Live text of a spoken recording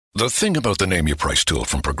The thing about the Name Your Price tool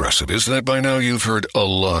from Progressive is that by now you've heard a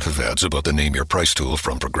lot of ads about the Name Your Price tool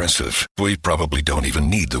from Progressive. We probably don't even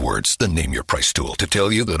need the words, the Name Your Price tool, to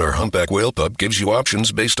tell you that our humpback whale pup gives you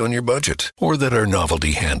options based on your budget, or that our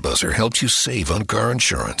novelty hand buzzer helps you save on car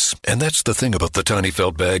insurance. And that's the thing about the tiny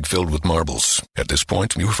felt bag filled with marbles. At this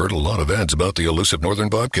point, you've heard a lot of ads about the elusive northern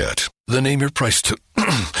bobcat. The Name Your Price tool,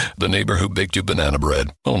 the neighbor who baked you banana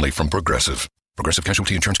bread, only from Progressive. Progressive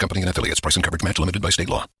Casualty Insurance Company and Affiliates. Price and coverage match limited by state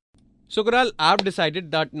law. So, Kunal, I've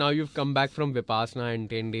decided that now you've come back from Vipassana and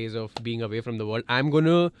 10 days of being away from the world. I'm going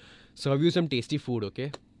to serve you some tasty food,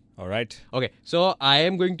 okay? All right. Okay, so I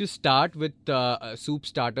am going to start with soup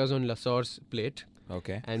starters on Lasor's plate.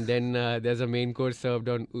 Okay. And then there's a main course served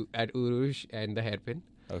at Urush and the hairpin.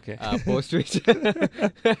 Okay. Post which,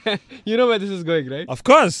 you know where this is going, right? Of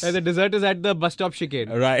course. And the dessert is at the bus stop chicane.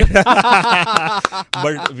 Right.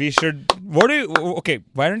 But we should... Okay,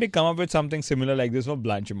 why don't you come up with something similar like this for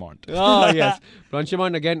Blanchimont? Oh, yes.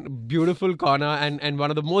 Blanchimont, again, beautiful corner and one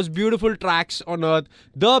of the most beautiful tracks on earth.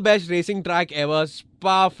 The best racing track ever.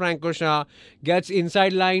 Spa-Francorchamps gets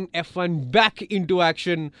inside line F1 back into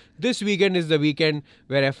action. This weekend is the weekend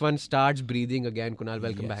where F1 starts breathing again. Kunal,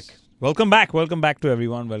 welcome back. Welcome back. Welcome back to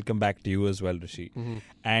everyone. Welcome back to you as well, Rishi. Mm-hmm.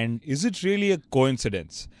 And is it really a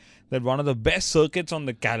coincidence that one of the best circuits on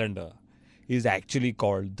the calendar is actually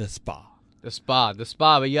called the Spa? The spa,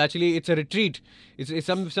 where you actually, it's a retreat. It's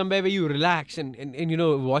somewhere where you relax and you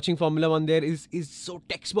know, watching Formula One there is so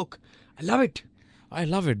textbook. I love it. I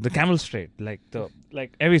love it. The Camel Straight, like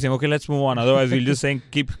everything. Okay, let's move on. Otherwise, we'll just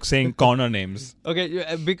keep saying corner names.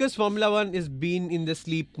 Okay, because Formula One is been in the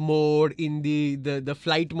sleep mode, in the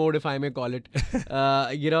flight mode, if I may call it.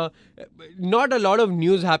 You know, not a lot of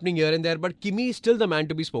news happening here and there, but Kimi is still the man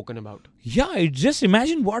to be spoken about. Yeah, just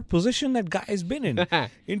imagine what position that guy has been in.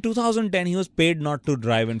 In 2010, he was paid not to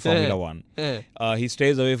drive in Formula One. He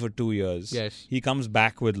stays away for 2 years. Yes. He comes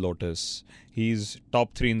back with Lotus. He's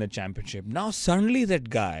top 3 in the championship. Now, suddenly that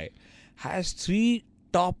guy has 3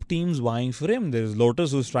 top teams vying for him. There's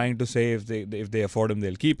Lotus, who's trying to say if they afford him,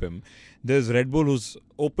 they'll keep him. There's Red Bull, who's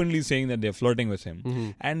openly saying that they're flirting with him. Mm-hmm.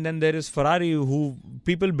 And then there is Ferrari, who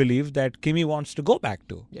people believe that Kimi wants to go back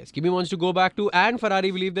to. Yes, Kimi wants to go back to, and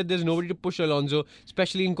Ferrari believe that there's nobody to push Alonso,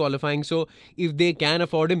 especially in qualifying. So if they can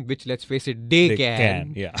afford him, which let's face it, they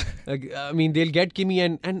can. Yeah. I mean, they'll get Kimi,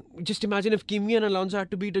 and just imagine if Kimi and Alonso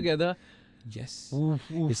had to be together. Yes.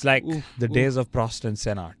 It's like the days of Prost and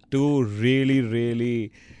Senna. 2 really,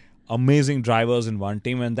 really amazing drivers in one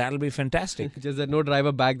team, and that'll be fantastic. Just that no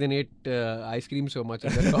driver back then ate ice cream so much.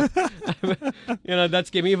 You know, that's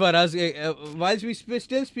Kimi for us. Whilst we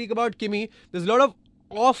still speak about Kimi, there's a lot of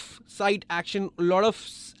off-site action, a lot of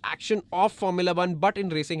action off Formula One, but in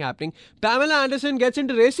racing happening. Pamela Anderson gets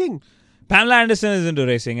into racing. Pamela Anderson is into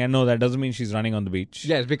racing, and no, that doesn't mean she's running on the beach.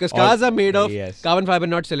 Yes, because cars are made of carbon fiber,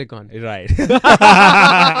 not silicon. Right.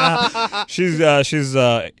 She's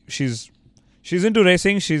into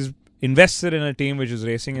racing. She's invested in a team which is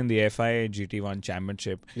racing in the FIA GT1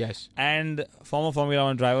 Championship. Yes. And former Formula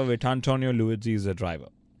One driver Vitantonio Luizzi is a driver.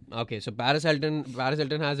 Okay, so Paris Hilton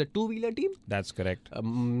has a 2-wheeler team. That's correct.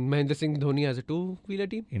 Mahendra Singh Dhoni has a 2-wheeler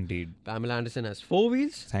team. Indeed. Pamela Anderson has 4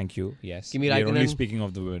 wheels. Thank you. Yes. Kimi We're only Raikkonen. speaking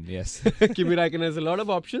of the women. Yes. Kimi Raikkonen has a lot of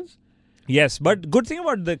options. Yes, but good thing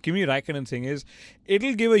about the Kimi Raikkonen thing is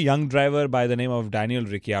it'll give a young driver by the name of Daniel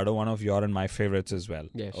Ricciardo, one of your and my favorites as well.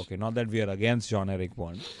 Yes. Okay, not that we are against Jean-Eric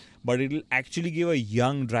Vergne, but it'll actually give a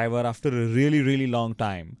young driver after a really, really long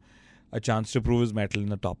time a chance to prove his mettle in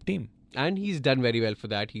the top team. And he's done very well for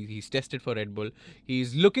that. He's tested for Red Bull.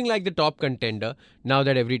 He's looking like the top contender now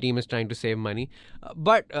that every team is trying to save money.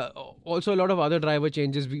 But also a lot of other driver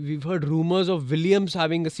changes. We've heard rumors of Williams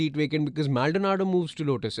having a seat vacant because Maldonado moves to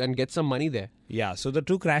Lotus and gets some money there. Yeah, so the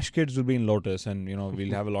 2 crash kids will be in Lotus, and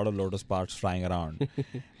we'll have a lot of Lotus parts flying around.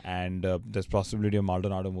 And there's possibility of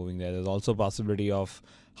Maldonado moving there. There's also possibility of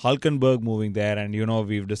Hulkenberg moving there, and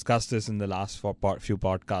we've discussed this in the last few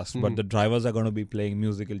podcasts, but the drivers are going to be playing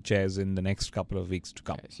musical chairs in the next couple of weeks to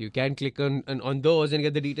come. Yes, you can click on those and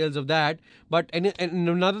get the details of that. But and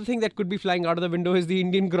another thing that could be flying out of the window is the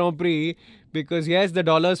Indian Grand Prix, because yes, the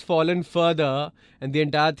dollar's fallen further, and the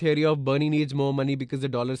entire theory of Bernie needs more money because the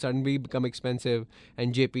dollar suddenly become expensive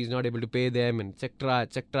and JP is not able to pay them, and etc.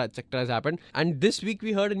 has happened. And this week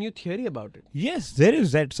we heard a new theory about it. Yes, there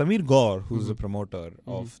is that Samir Gaur, who's the promoter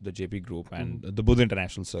of the JP Group and the Buddha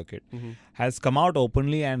International Circuit, has come out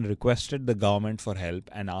openly and requested the government for help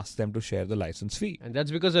and asked them to share the license fee. And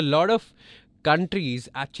that's because a lot of countries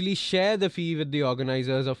actually share the fee with the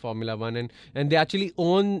organizers of Formula One, and they actually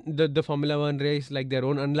own the Formula One race like their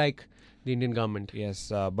own, unlike the Indian government.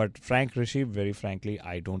 Yes, but Frank Rishi, very frankly,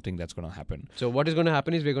 I don't think that's going to happen. So what is going to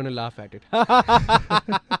happen is we're going to laugh at it.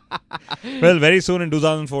 Well, very soon in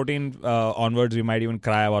 2014 onwards, we might even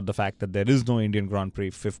cry about the fact that there is no Indian Grand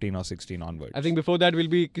Prix 15 or 16 onwards. I think before that we'll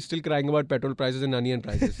be still crying about petrol prices and onion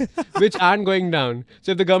prices, which aren't going down.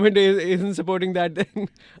 So if the government isn't supporting that, then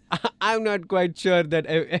I'm not quite sure that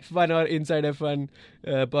F1 or Inside F1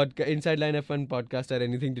 Inside Line F1 podcast are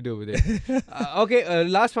anything to do with it. Okay,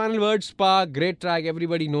 last final word. Spa, great track.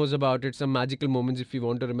 Everybody knows about it. Some magical moments if you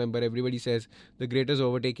want to remember. Everybody says the greatest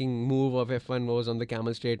overtaking move of F1 was on the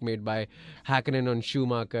Camel Straight made by Hakkinen on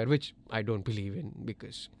Schumacher, which I don't believe in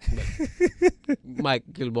because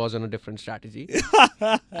Michael was on a different strategy.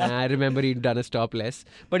 And I remember he'd done a stop less.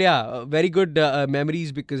 But yeah, very good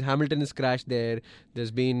memories because Hamilton has crashed there.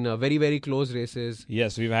 There's been very, very close races.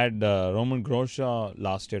 Yes, we've had Roman Grosjean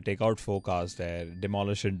last year take out 4 cars there,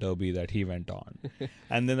 demolition derby that he went on.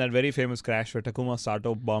 And then that very famous crash where Takuma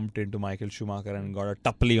Sato bumped into Michael Schumacher and got a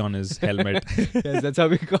tupply on his helmet. Yes, that's how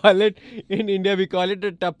we call it. In India, we call it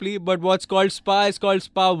a tupply. But what's called Spa is called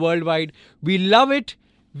Spa worldwide. We love it.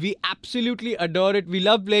 We absolutely adore it. We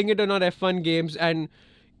love playing it on our F1 games. And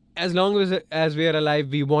as long as we are alive,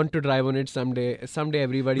 we want to drive on it someday. Someday,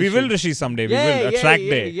 everybody We should. will, Rishi, someday. We will. A track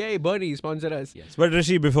day. Yay, Bernie, sponsor us. Yes. But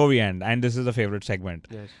Rishi, before we end, and this is the favorite segment,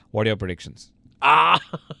 Yes. what are your predictions?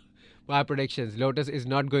 My predictions. Lotus is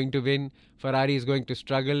not going to win. Ferrari is going to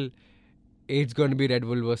struggle. It's going to be Red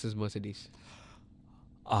Bull versus Mercedes.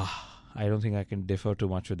 I don't think I can differ too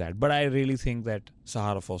much with that. But I really think that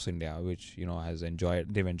Sahara Force India, which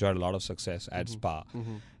they've enjoyed a lot of success at Spa,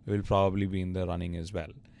 will probably be in the running as well.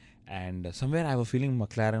 And somewhere I have a feeling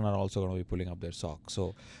McLaren are also going to be pulling up their socks.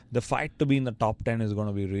 So the fight to be in the top 10 is going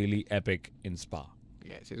to be really epic in Spa.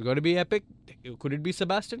 Yes, it's going to be epic. Could it be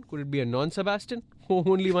Sebastian? Could it be a non-Sebastian?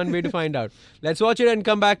 Only one way to find out. Let's watch it and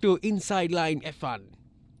come back to Inside Line F1.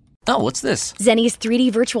 Oh, what's this? Zenni's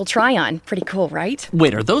 3D virtual try-on. Pretty cool, right?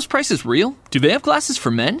 Wait, are those prices real? Do they have glasses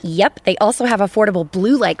for men? Yep, they also have affordable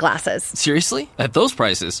blue light glasses. Seriously? At those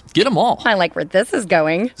prices? Get them all. I like where this is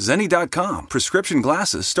going. Zenni.com. Prescription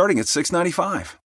glasses starting at $6.95.